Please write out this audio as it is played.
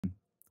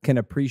can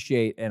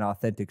appreciate an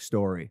authentic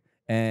story,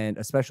 and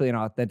especially an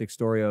authentic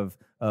story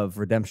of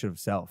redemption of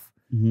self.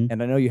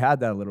 And I know you had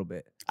that a little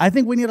bit. I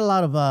think we need a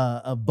lot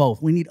of both.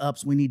 We need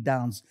ups, we need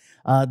downs.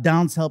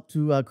 Downs help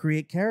to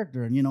create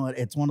character. And, you know,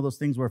 it's one of those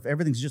things where if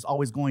everything's just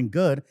always going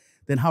good,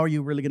 then how are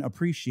you really going to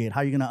appreciate?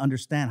 How are you going to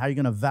understand? How are you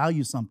going to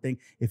value something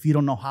if you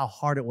don't know how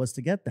hard it was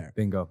to get there?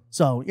 Bingo.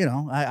 So, you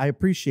know, I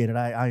appreciate it.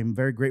 I am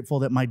very grateful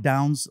that my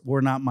downs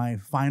were not my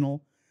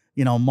final,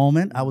 you know,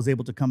 moment. I was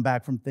able to come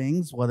back from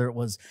things, whether it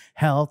was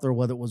health or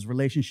whether it was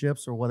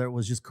relationships or whether it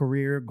was just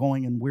career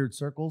going in weird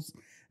circles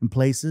and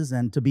places.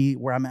 And to be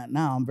where I'm at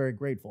now, I'm very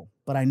grateful.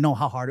 But I know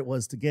how hard it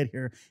was to get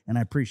here, and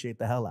I appreciate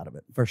the hell out of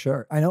it. For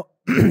sure. I know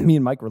me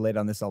and Mike relate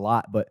on this a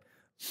lot, but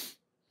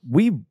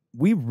we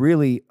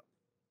really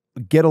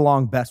get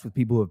along best with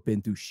people who have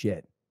been through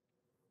shit,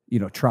 you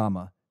know,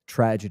 trauma,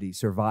 tragedy,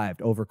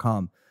 survived,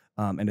 overcome,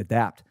 and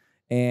adapt.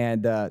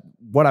 And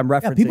what I'm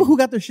referencing, people who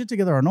got their shit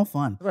together are no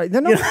fun. Right? They're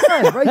no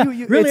fun,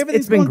 right? Really,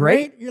 it's been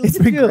great. It's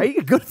been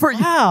great. Good for you.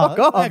 Wow,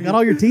 Fuck off. got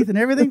all your teeth and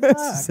everything.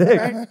 That's sick.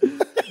 Right?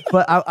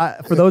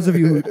 But for those of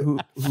you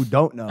who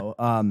don't know,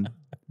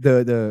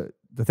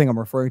 the thing I'm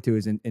referring to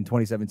is in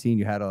 2017,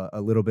 you had a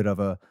little bit of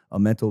a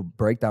mental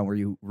breakdown where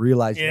you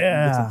realized you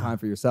needed some time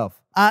for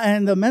yourself.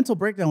 And the mental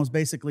breakdown was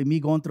basically me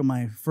going through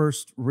my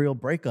first real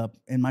breakup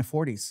in my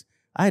 40s.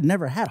 I had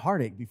never had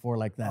heartache before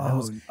like that.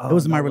 It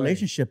was my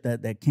relationship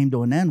that came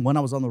to an end when I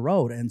was on the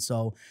road. And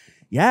so,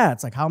 yeah,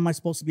 it's like, how am I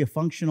supposed to be a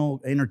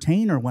functional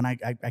entertainer when I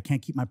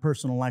can't keep my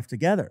personal life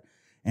together?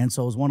 And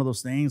so it was one of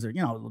those things that,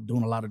 you know,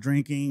 doing a lot of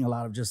drinking, a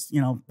lot of just, you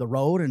know, the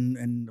road.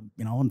 And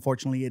you know,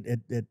 unfortunately,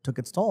 it took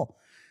its toll.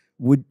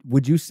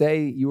 Would you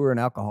say you were an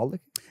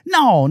alcoholic?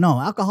 No.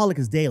 Alcoholic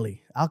is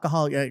daily.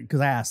 Alcoholic,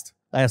 because I asked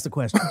the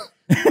question.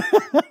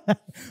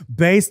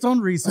 Based on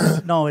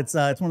research, no, it's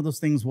one of those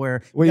things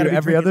where were you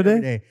every other day?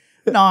 Every day.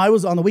 No, I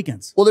was on the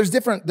weekends. Well, there's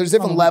different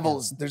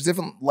levels. There's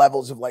different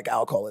levels of like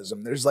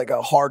alcoholism. There's like a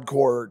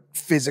hardcore,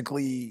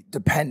 physically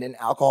dependent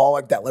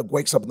alcoholic that like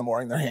wakes up in the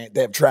morning,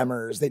 they have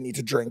tremors, they need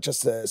to drink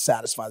just to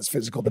satisfy this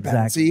physical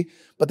dependency. Exactly.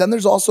 But then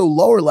there's also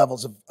lower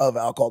levels of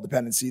alcohol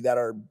dependency that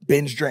are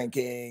binge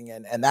drinking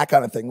and that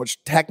kind of thing,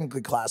 which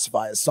technically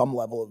classify as some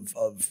level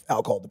of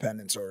alcohol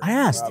dependence. Or I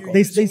asked.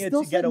 They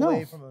still to get said away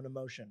no. from an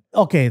emotion.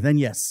 Okay, then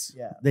yes.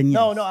 Yeah. Then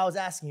yes. No, I was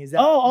asking. Is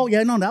that? Oh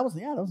yeah, no, that was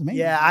amazing.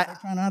 Yeah, I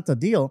trying not to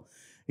deal.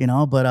 You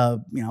know,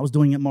 but you know, I was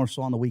doing it more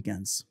so on the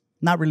weekends.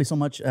 Not really so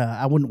much.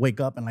 I wouldn't wake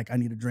up and like I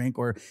need a drink,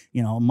 or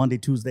you know, Monday,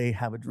 Tuesday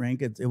have a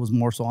drink. It was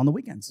more so on the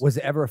weekends. Was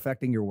it ever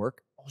affecting your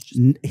work?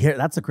 Here,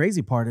 that's the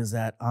crazy part is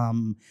that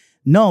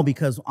no,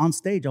 because on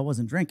stage I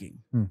wasn't drinking.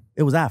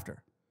 It was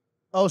after.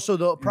 Oh, so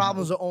the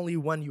problems are only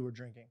when you were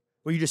drinking.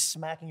 Were you just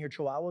smacking your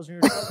chihuahuas when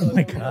you were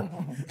drinking? Oh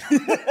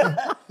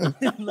my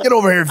God. Get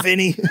over here,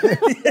 Vinny.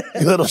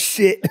 You little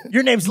shit.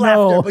 Your name's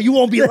Laughter, but you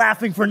won't be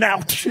laughing for now.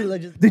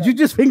 Did you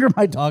just finger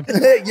my dog?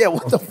 Yeah,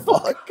 what the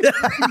fuck?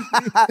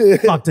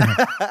 Talk to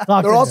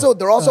him.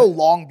 They're also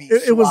Long Beach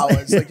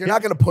Chihuahuas. Like you're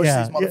not gonna push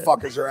Yeah, these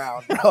motherfuckers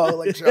around, bro.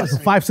 Like trust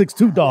me.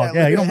 5'6" dog.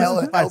 Yeah, like you don't hell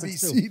mess with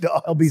LBC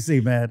dog.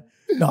 LBC, man.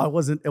 No, it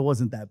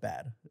wasn't that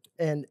bad.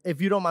 And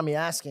if you don't mind me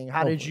asking,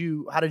 how did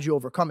you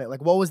overcome it?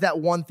 Like, what was that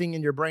one thing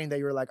in your brain that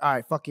you were like, all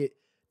right, fuck it.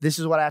 This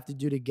is what I have to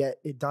do to get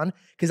it done?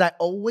 Because I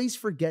always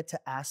forget to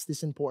ask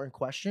this important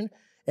question.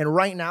 And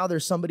right now,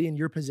 there's somebody in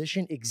your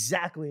position,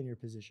 exactly in your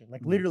position,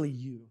 like literally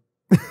you.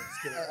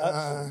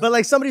 But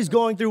like somebody's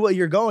going through what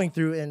you're going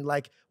through. And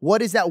like,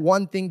 what is that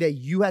one thing that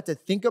you had to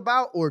think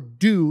about or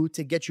do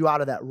to get you out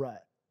of that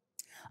rut?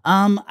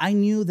 I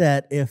knew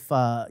that if,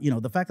 you know,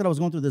 the fact that I was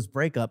going through this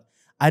breakup,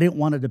 I didn't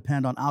want to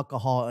depend on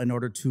alcohol in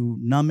order to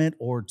numb it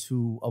or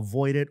to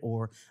avoid it,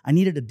 or I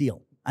needed a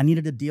deal. I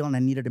needed a deal and I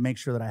needed to make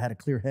sure that I had a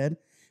clear head.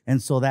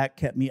 And so that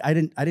kept me, I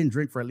didn't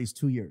drink for at least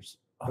 2 years.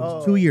 It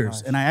was 2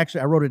 years. Nice.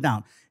 And I wrote it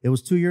down. It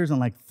was 2 years and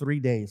like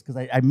 3 days because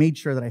I made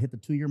sure that I hit the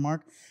 2 year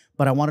mark,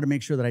 but I wanted to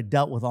make sure that I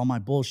dealt with all my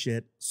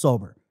bullshit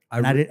sober.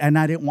 I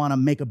didn't want to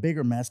make a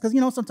bigger mess because, you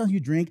know, sometimes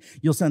you drink,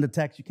 you'll send a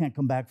text you can't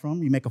come back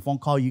from. You make a phone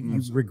call,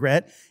 you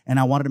regret. And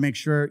I wanted to make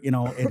sure, you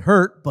know, it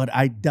hurt, but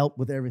I dealt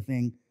with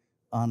everything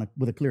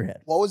with a clear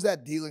head. What was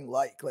that dealing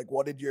like? Like,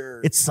 what did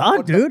your... It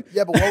sucked, dude.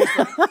 Yeah, but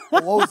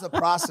what was the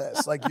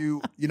process? Like,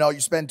 you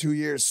spend 2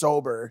 years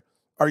sober.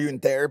 Are you in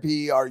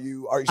therapy? Are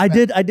you? I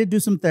did do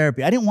some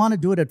therapy. I didn't want to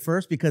do it at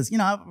first because, you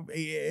know,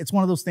 it's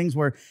one of those things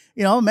where,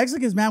 you know,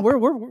 Mexicans, man, we're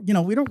you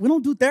know, we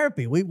don't do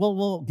therapy.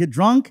 We'll get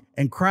drunk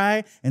and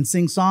cry and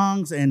sing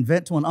songs and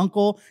vent to an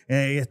uncle.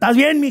 Estás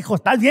bien, mijo,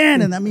 estás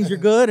bien, and that means you're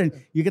good and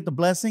you get the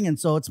blessing. And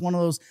so it's one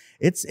of those.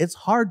 It's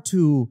hard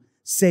to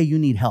say you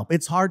need help.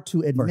 It's hard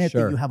to admit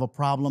that you have a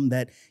problem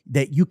that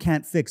you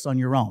can't fix on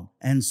your own.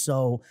 And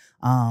so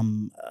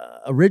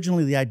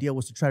originally the idea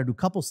was to try to do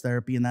couples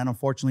therapy, and that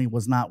unfortunately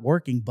was not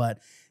working. But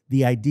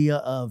the idea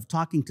of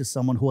talking to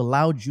someone who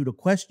allowed you to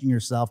question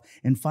yourself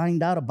and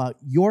find out about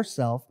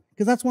yourself,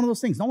 because that's one of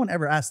those things. No one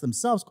ever asks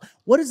themselves,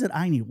 what is it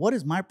I need? What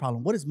is my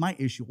problem? What is my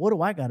issue? What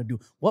do I got to do?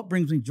 What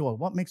brings me joy?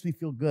 What makes me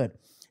feel good?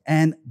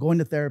 And going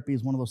to therapy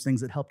is one of those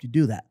things that helped you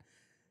do that.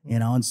 you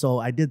know. And so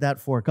I did that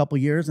for a couple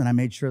years, and I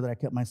made sure that I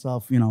kept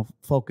myself, you know,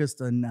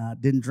 focused and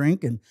didn't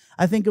drink. And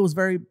I think it was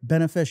very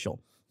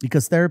beneficial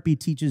because therapy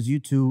teaches you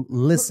to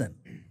listen,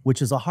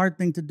 which is a hard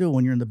thing to do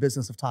when you're in the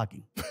business of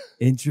talking.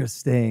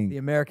 Interesting. The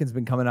American's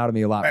been coming out of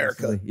me a lot.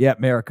 America. Recently. Yeah,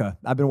 America.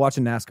 I've been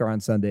watching NASCAR on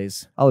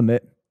Sundays. I'll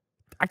admit.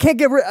 I can't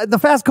get rid of the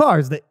fast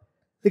cars. They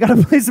got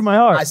a place in my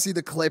heart. I see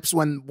the clips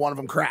when one of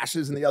them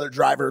crashes and the other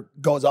driver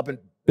goes up and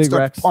Big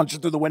starts wrecks. punching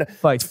through the window.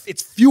 Fights.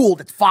 It's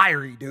fueled. It's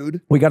fiery,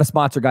 dude. We got a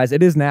sponsor, guys.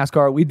 It is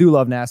NASCAR. We do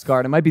love NASCAR,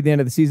 and it might be the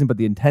end of the season, but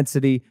the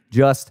intensity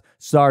just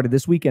started.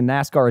 This weekend,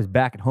 NASCAR is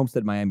back at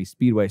Homestead Miami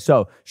Speedway.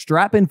 So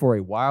strap in for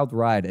a wild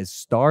ride as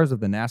stars of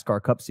the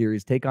NASCAR Cup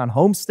Series take on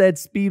Homestead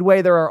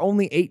Speedway. There are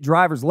only 8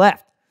 drivers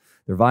left.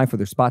 They're vying for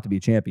their spot to be a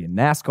champion.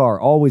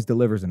 NASCAR always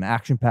delivers an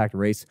action-packed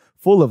race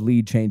full of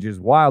lead changes,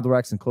 wild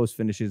wrecks, and close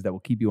finishes that will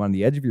keep you on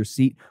the edge of your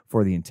seat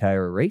for the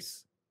entire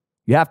race.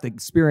 You have to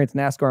experience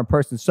NASCAR in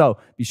person, so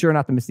be sure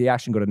not to miss the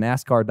action. Go to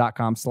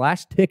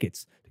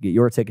NASCAR.com/tickets to get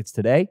your tickets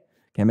today.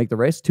 Can't make the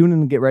race? Tune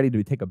in and get ready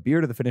to take a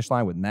beer to the finish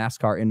line with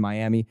NASCAR in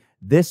Miami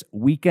this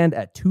weekend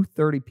at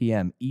 2:30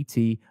 p.m. ET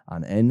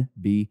on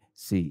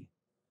NBC.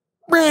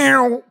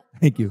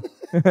 Thank you.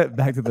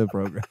 Back to the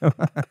program.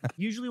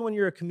 Usually when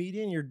you're a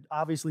comedian, you're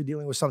obviously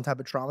dealing with some type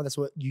of trauma. That's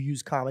what you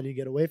use comedy to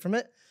get away from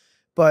it.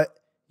 But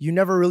you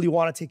never really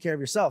want to take care of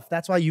yourself.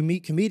 That's why you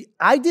meet comedians.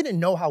 I didn't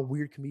know how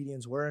weird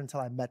comedians were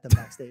until I met them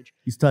backstage.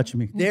 He's touching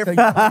me. They're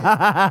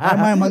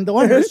I'm on the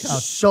one they're who's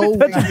couch. so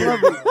weird.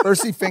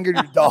 First he fingered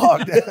your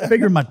dog.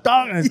 Figure my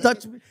dog and he's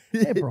touching me.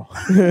 Hey, bro.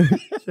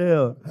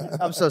 Chill.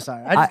 I'm so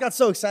sorry. I just got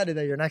so excited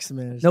that you're next to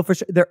me. No, for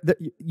sure.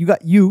 You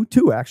got you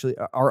too, actually,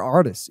 are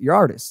artists. You're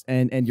artists,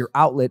 and your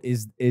outlet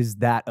is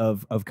that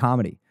of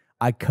comedy.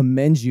 I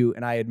commend you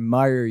and I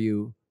admire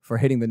you for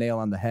hitting the nail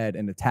on the head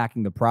and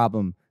attacking the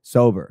problem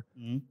sober.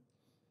 Mm-hmm.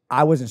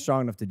 I wasn't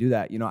strong enough to do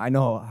that. You know, I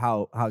know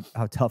how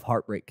tough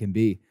heartbreak can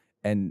be,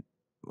 and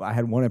I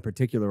had one in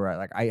particular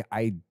where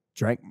I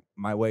drank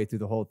my way through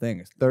the whole thing.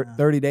 It's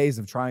 30 days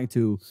of trying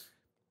to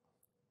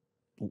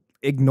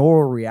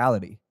ignore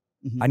reality.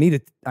 Mm-hmm. I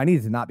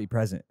needed to not be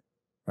present.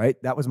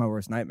 Right, that was my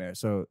worst nightmare.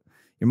 So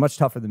you're much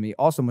tougher than me,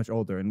 also much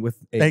older, and with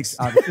age,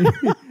 obviously,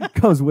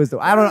 comes wisdom.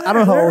 I don't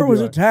know how There old was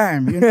you a are.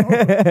 time, you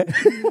know.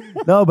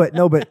 No, but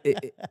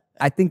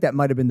I think that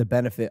might have been the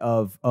benefit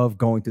of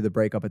going through the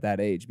breakup at that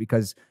age,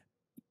 because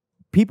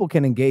people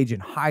can engage in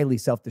highly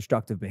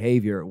self-destructive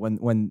behavior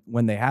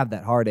when they have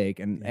that heartache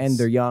and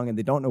they're young and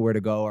they don't know where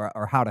to go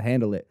or how to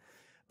handle it.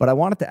 But I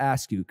wanted to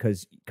ask you,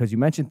 because you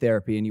mentioned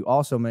therapy and you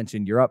also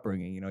mentioned your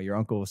upbringing. You know, your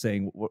uncle was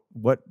saying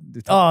what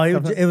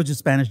it was just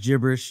Spanish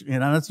gibberish. You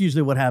know, that's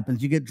usually what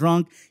happens. You get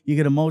drunk, you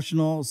get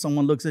emotional.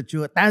 Someone looks at you,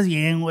 "Estás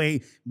bien,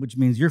 güey," which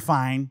means you're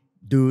fine,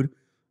 dude,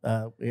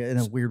 in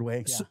a weird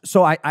way. Yeah.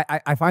 So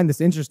I find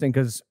this interesting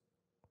because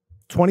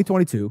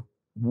 2022,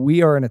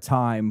 we are in a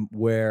time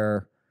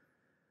where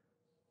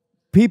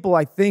people,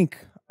 I think,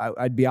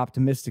 I'd be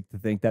optimistic to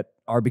think that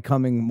are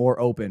becoming more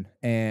open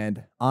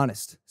and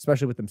honest,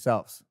 especially with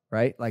themselves,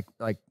 right? Like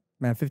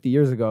man, 50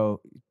 years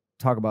ago,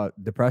 talk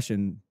about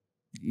depression,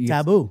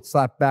 Taboo.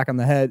 Slap back on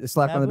the head,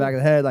 slap on the back of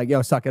the head, like,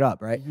 yo, suck it up,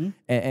 right? Mm-hmm.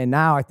 And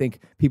now I think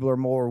people are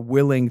more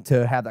willing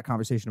to have that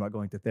conversation about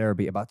going to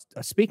therapy, about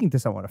speaking to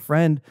someone, a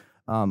friend,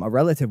 a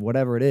relative,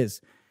 whatever it is.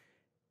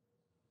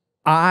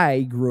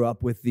 I grew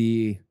up with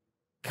the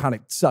kind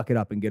of suck it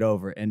up and get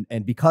over it.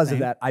 And because of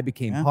that, I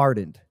became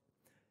hardened.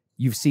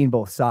 You've seen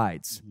both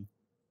sides. Mm-hmm.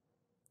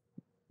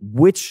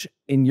 Which,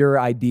 in your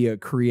idea,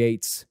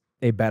 creates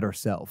a better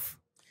self?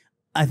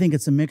 I think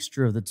it's a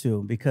mixture of the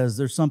two, because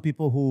there's some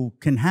people who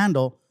can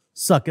handle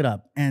suck it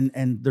up, and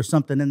there's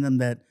something in them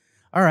that,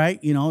 all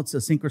right, you know, it's a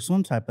sink or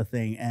swim type of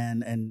thing,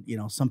 and you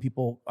know, some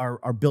people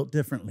are built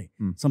differently.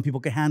 Some people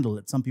can handle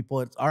it. Some people,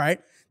 it's all right,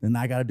 then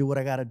I got to do what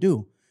I got to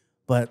do.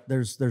 But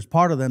there's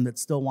part of them that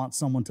still want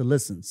someone to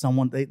listen.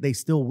 They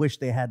still wish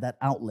they had that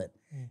outlet,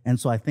 and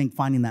so I think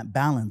finding that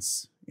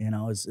balance, you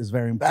know, is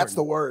very important. That's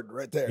the word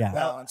right there. Yeah.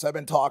 Balance. I've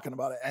been talking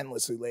about it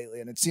endlessly lately.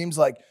 And it seems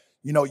like,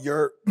 you know,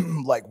 your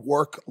like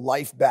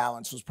work-life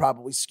balance was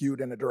probably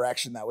skewed in a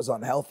direction that was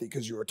unhealthy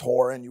because you were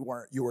touring,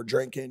 you were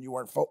drinking, you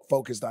weren't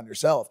focused on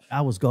yourself. I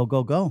was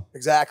go.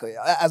 Exactly.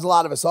 As a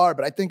lot of us are.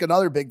 But I think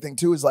another big thing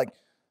too is like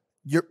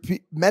your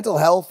mental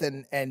health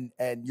and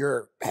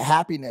your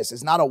happiness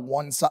is not a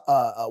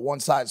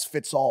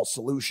one-size-fits-all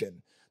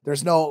solution.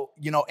 There's no,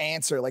 you know,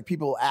 answer. Like,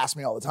 people ask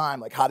me all the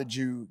time, like, how did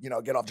you, you know,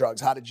 get off drugs?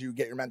 How did you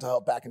get your mental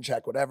health back in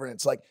check? Whatever. And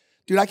it's like,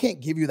 dude, I can't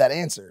give you that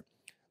answer.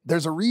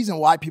 There's a reason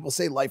why people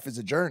say life is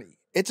a journey.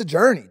 It's a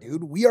journey,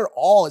 dude. We are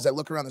all, as I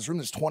look around this room,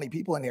 there's 20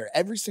 people in here.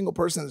 Every single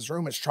person in this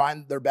room is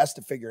trying their best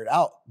to figure it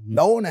out. Mm-hmm.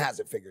 No one has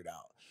it figured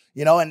out,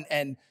 you know, and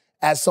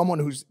as someone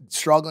who's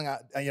struggling,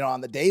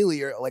 on the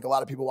daily, or like a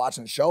lot of people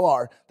watching the show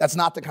are, that's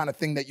not the kind of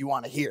thing that you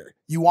want to hear.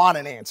 You want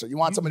an answer. You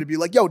want somebody to be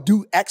like, yo,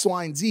 do X,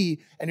 Y, and Z,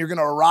 and you're going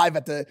to arrive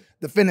at the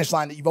finish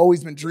line that you've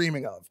always been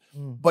dreaming of.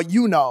 But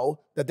you know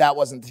that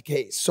wasn't the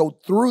case. So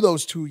through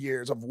those 2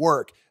 years of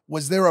work,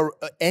 was there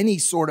any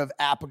sort of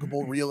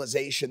applicable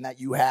realization that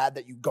you had,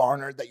 that you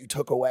garnered, that you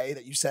took away,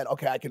 that you said,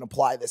 okay, I can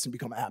apply this and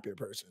become a happier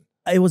person?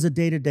 It was a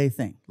day-to-day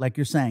thing. Like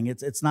you're saying,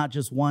 it's not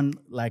just one,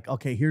 like,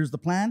 okay, here's the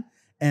plan,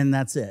 and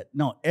that's it.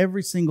 No,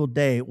 every single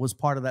day was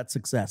part of that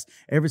success.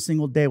 Every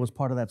single day was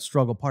part of that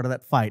struggle, part of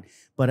that fight.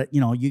 But,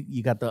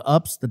 you got the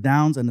ups, the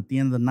downs, and at the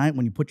end of the night,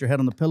 when you put your head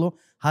on the pillow,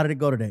 how did it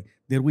go today?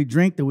 Did we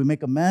drink? Did we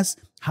make a mess?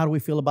 How do we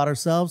feel about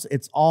ourselves?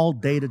 It's all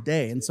day to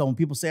day. And so when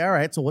people say, all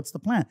right, so what's the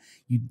plan?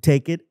 You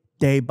take it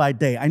day by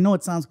day. I know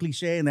it sounds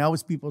cliche, and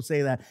people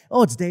say that,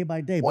 oh, it's day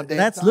by day. But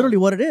that's literally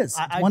what it is.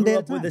 I one grew day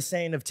up with the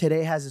saying of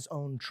today has its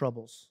own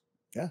troubles.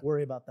 Yeah.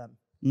 Worry about them.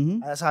 Mm-hmm.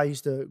 That's how I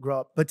used to grow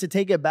up. But to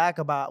take it back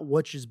about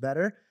which is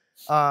better,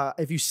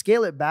 if you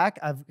scale it back,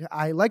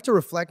 I like to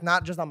reflect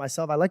not just on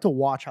myself. I like to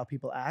watch how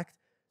people act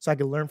so I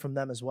can learn from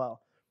them as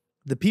well.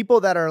 The people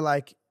that are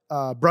like,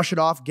 brush it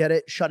off, get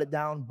it, shut it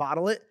down,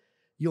 bottle it,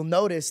 you'll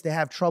notice they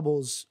have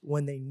troubles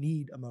when they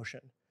need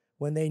emotion,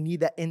 when they need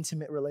that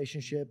intimate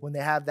relationship, when they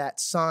have that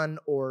son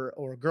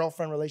or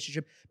girlfriend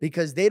relationship,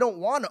 because they don't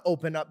want to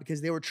open up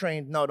because they were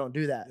trained, no, don't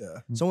do that. Yeah.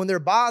 So when they're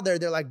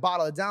bothered, they're like,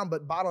 bottle it down,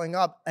 but bottling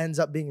up ends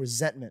up being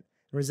resentment.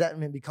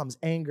 Resentment becomes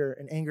anger,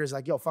 and anger is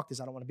like, yo, fuck this,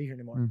 I don't want to be here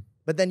anymore.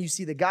 But then you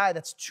see the guy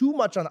that's too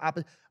much on the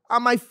opposite.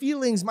 My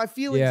feelings.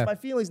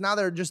 Now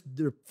they're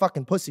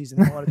fucking pussies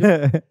and they don't want to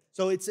do it.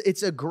 So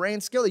it's a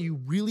grand skill that you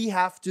really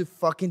have to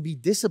fucking be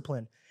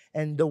disciplined.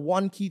 And the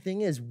one key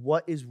thing is,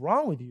 what is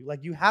wrong with you?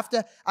 Like, you have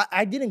to,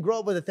 I didn't grow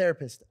up with a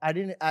therapist.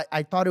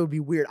 I thought it would be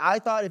weird. I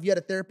thought if you had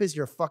a therapist,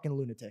 you're a fucking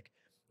lunatic.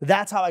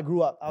 That's how I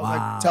grew up. I was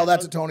like, tell that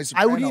to Tony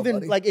Soprano, I would even,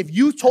 buddy. like, if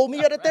you told me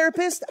you had a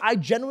therapist,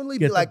 I'd genuinely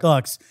be like,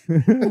 ducks.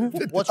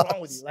 what's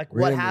wrong with you? Like,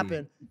 Really? what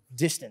happened?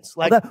 Distance.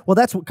 Like,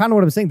 That's kind of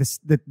what I'm saying.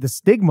 The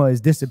stigma is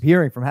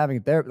disappearing from having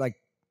a therapist. Like,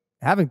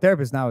 having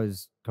therapists now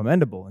is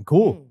commendable and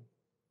cool.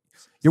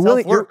 You're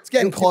willing. It's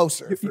getting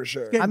closer for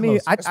sure. I mean,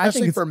 I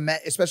especially think for men,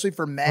 especially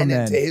for men,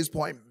 and to his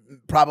point,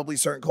 probably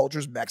certain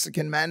cultures,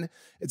 Mexican men.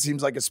 It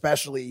seems like,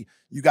 especially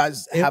you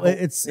guys have.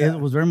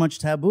 It was very much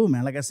taboo,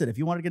 man. Like I said, if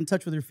you want to get in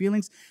touch with your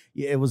feelings,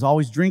 it was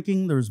always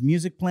drinking. There was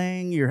music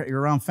playing. You're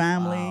around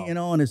family, and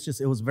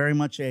it was very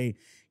much it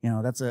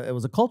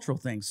was a cultural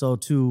thing. So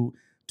to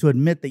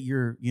admit that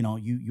you're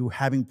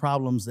having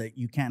problems that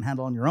you can't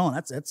handle on your own,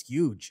 that's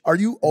huge. Are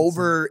you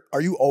over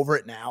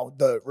it now?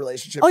 The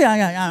relationship? Oh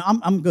yeah.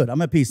 I'm good.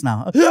 I'm at peace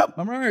now. I'm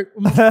all right.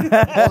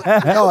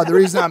 No, the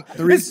reason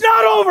it's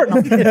not over. No,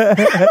 I'm kidding.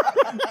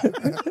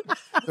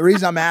 the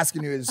reason I'm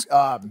asking you is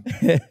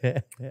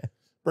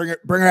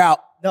bring her out.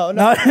 no.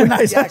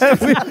 Nice.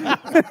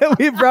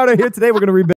 we brought her here today. We're gonna rebuild.